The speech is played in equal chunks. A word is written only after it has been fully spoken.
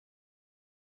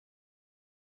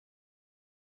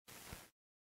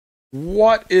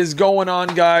What is going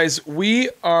on, guys? We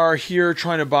are here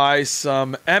trying to buy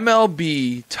some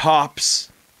MLB TOPPS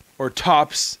or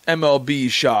TOPPS MLB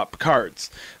shop cards.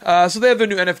 So they have their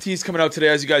new NFTs coming out today.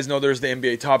 As you guys know, there's the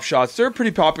NBA Top Shots. They're a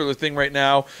pretty popular thing right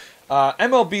now.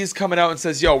 MLB is coming out and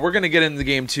says, yo, we're going to get into the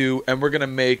game too, and we're going to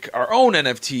make our own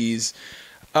NFTs.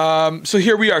 So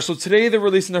here we are. So today they're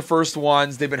releasing their first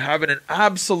ones. They've been having an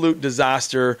absolute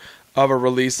disaster of a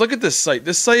release. Look at this site.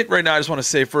 This site right now, I just want to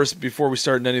say first before we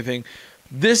start anything,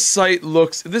 this site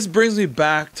this brings me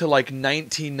back to like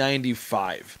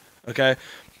 1995. Okay,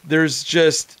 there's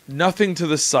just nothing to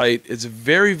the site. It's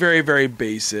very, very, very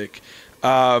basic.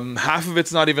 Half of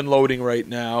it's not even loading right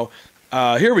now.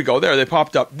 Here we go. There, they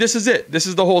popped up. This is it. This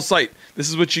is the whole site. This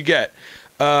is what you get.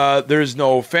 There's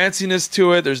no fanciness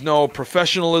to it. There's no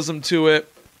professionalism to it.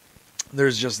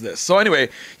 There's just this. So anyway,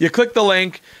 you click the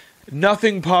link.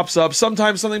 Nothing pops up.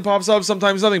 Sometimes something pops up.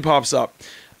 Sometimes nothing pops up.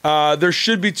 There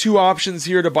should be two options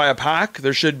here to buy a pack.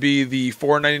 There should be the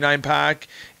 $4.99 pack,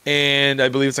 and I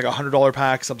believe it's like a $100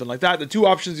 pack, something like that. The two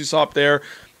options you saw up there,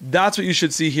 that's what you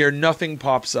should see here. Nothing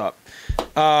pops up.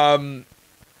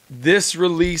 This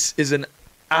release is an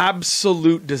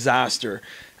absolute disaster.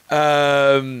 You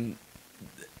know,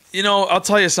 I'll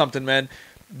tell you something, man.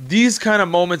 These kind of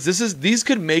moments, these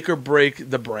could make or break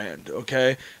the brand,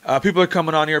 okay? People are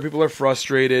coming on here. People are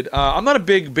frustrated. I'm not a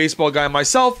big baseball guy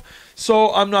myself,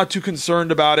 so I'm not too concerned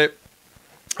about it.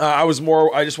 I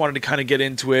just wanted to kind of get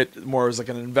into it more as like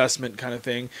an investment kind of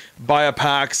thing. Buy a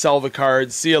pack, sell the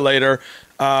cards, see you later.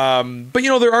 But you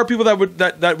know, there are people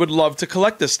that would love to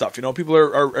collect this stuff. You know, people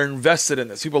are invested in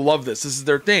this. People love this. This is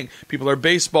their thing. People are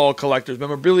baseball collectors,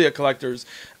 memorabilia collectors.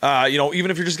 You know,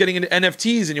 even if you're just getting into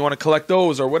NFTs and you want to collect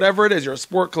those or whatever it is, you're a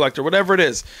sport collector, whatever it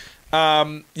is.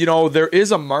 You know, there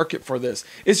is a market for this.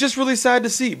 It's just really sad to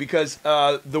see because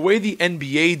the way the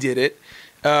NBA did it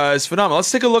is phenomenal.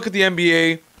 Let's take a look at the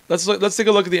NBA. Let's take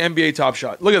a look at the NBA Top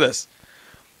Shot. Look at this.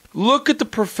 Look at the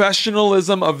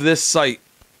professionalism of this site.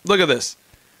 Look at this.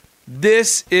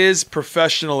 This is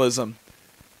professionalism.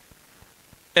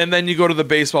 And then you go to the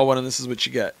baseball one and this is what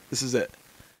you get. This is it.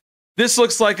 This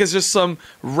looks like it's just some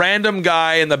random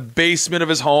guy in the basement of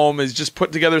his home is just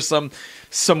put together some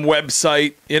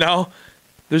website, you know?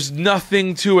 There's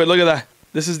nothing to it. Look at that.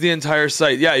 This is the entire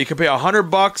site. Yeah, you can pay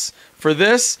 $100 for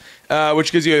this,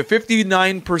 which gives you a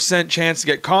 59% chance to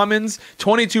get commons,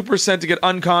 22% to get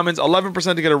uncommons,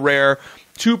 11% to get a rare,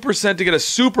 2% to get a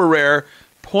super rare,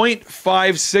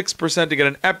 0.56% to get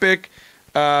an epic,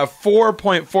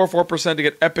 4.44% to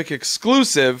get epic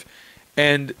exclusive,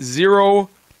 and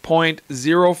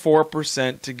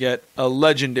 0.04% to get a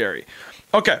legendary.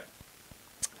 Okay.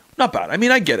 Not bad. I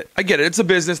mean, I get it. It's a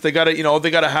business. They got to, you know, they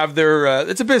got to have their,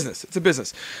 it's a business.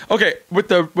 Okay. With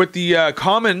the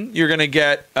common, you're going to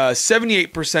get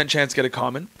 78% chance to get a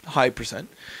common, high percent,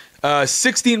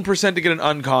 16% to get an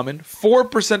uncommon,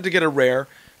 4% to get a rare,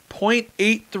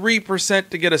 0.83%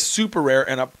 to get a super rare,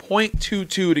 and a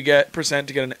 0.22%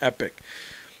 to get an epic.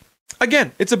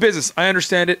 Again, it's a business. I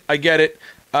understand it. I get it.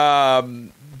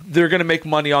 They're going to make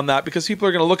money on that because people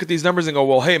are going to look at these numbers and go,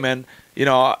 well, hey, man, you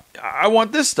know, I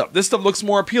want this stuff. This stuff looks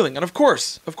more appealing. And of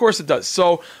course it does.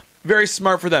 So very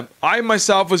smart for them. I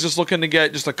myself was just looking to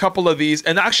get just a couple of these.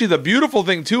 And actually the beautiful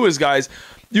thing too is, guys,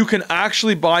 you can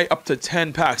actually buy up to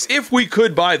 10 packs if we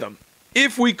could buy them.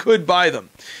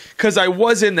 Because I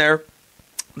was in there.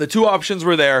 The two options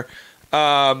were there.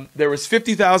 There was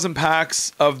 50,000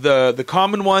 packs of the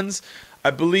common ones. I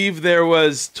believe there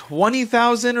was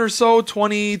 20,000 or so,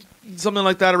 20, something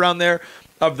like that around there,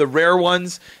 of the rare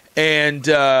ones. And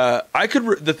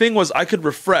the thing was, I could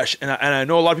refresh, and I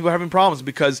know a lot of people are having problems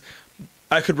because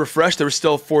I could refresh. There were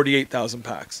still 48,000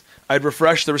 packs. I'd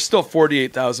refresh. There were still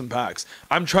 48,000 packs.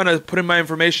 I'm trying to put in my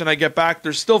information. I get back.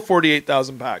 There's still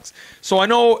 48,000 packs. So I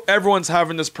know everyone's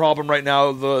having this problem right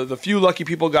now. The few lucky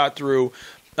people got through.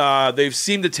 They've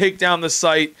seemed to take down the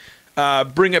site,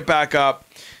 bring it back up.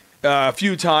 A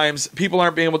few times, people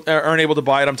aren't able to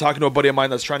buy it. I'm talking to a buddy of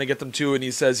mine that's trying to get them to, and he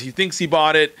says he thinks he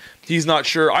bought it. He's not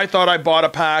sure. I thought I bought a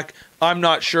pack. I'm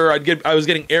not sure. I was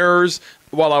getting errors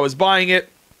while I was buying it.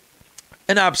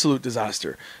 An absolute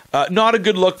disaster. Not a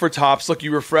good look for TOPPS. Look,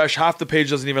 you refresh, half the page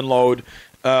doesn't even load.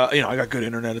 You know, I got good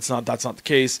internet. That's not the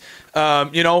case.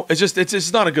 You know, it's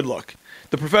just not a good look.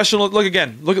 The professional look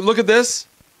again. Look at this.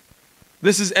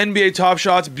 This is NBA Top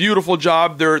Shots. Beautiful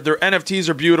job. Their NFTs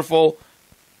are beautiful.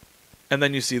 And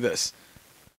then you see this.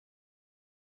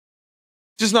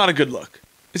 Just not a good look.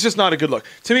 It's just not a good look.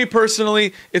 To me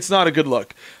personally, it's not a good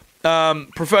look.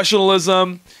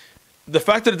 Professionalism, the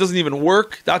fact that it doesn't even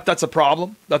work, that's a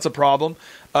problem. That's a problem.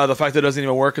 The fact that it doesn't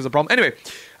even work is a problem. Anyway,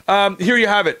 here you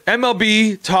have it.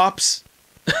 MLB TOPPS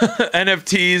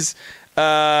NFTs.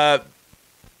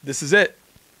 This is it.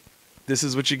 This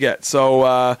is what you get.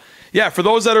 So, yeah, for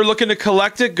those that are looking to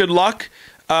collect it, good luck.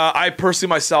 I personally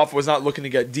myself was not looking to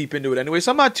get deep into it anyway,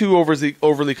 so I'm not too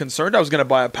overly concerned. I was going to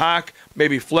buy a pack,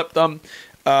 maybe flip them,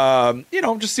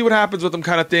 just see what happens with them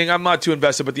kind of thing. I'm not too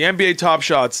invested, but the NBA Top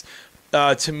Shots,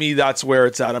 to me, that's where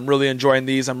it's at. I'm really enjoying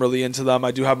these. I'm really into them.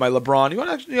 I do have my LeBron.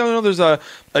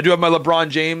 I do have my LeBron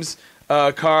James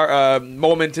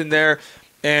moment in there,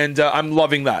 and I'm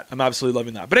loving that. I'm absolutely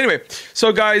loving that. But anyway,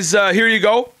 so guys, here you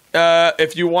go.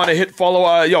 If you want to hit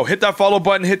follow, hit that follow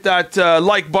button, hit that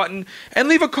like button, and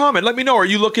leave a comment. Let me know. Are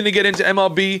you looking to get into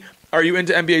MLB? Are you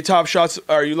into NBA Top Shots?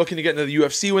 Are you looking to get into the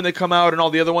UFC when they come out and all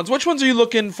the other ones? Which ones are you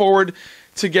looking forward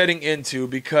to getting into?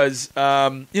 Because,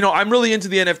 I'm really into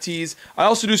the NFTs. I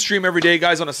also do stream every day,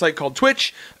 guys, on a site called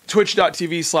Twitch,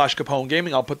 twitch.tv/Capone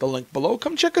Gaming. I'll put the link below.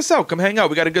 Come check us out. Come hang out.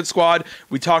 We got a good squad.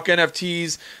 We talk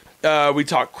NFTs. We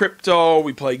talk crypto.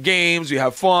 We play games. We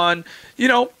have fun.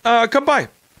 Come by.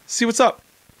 See what's up.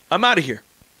 I'm out of here.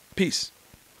 Peace.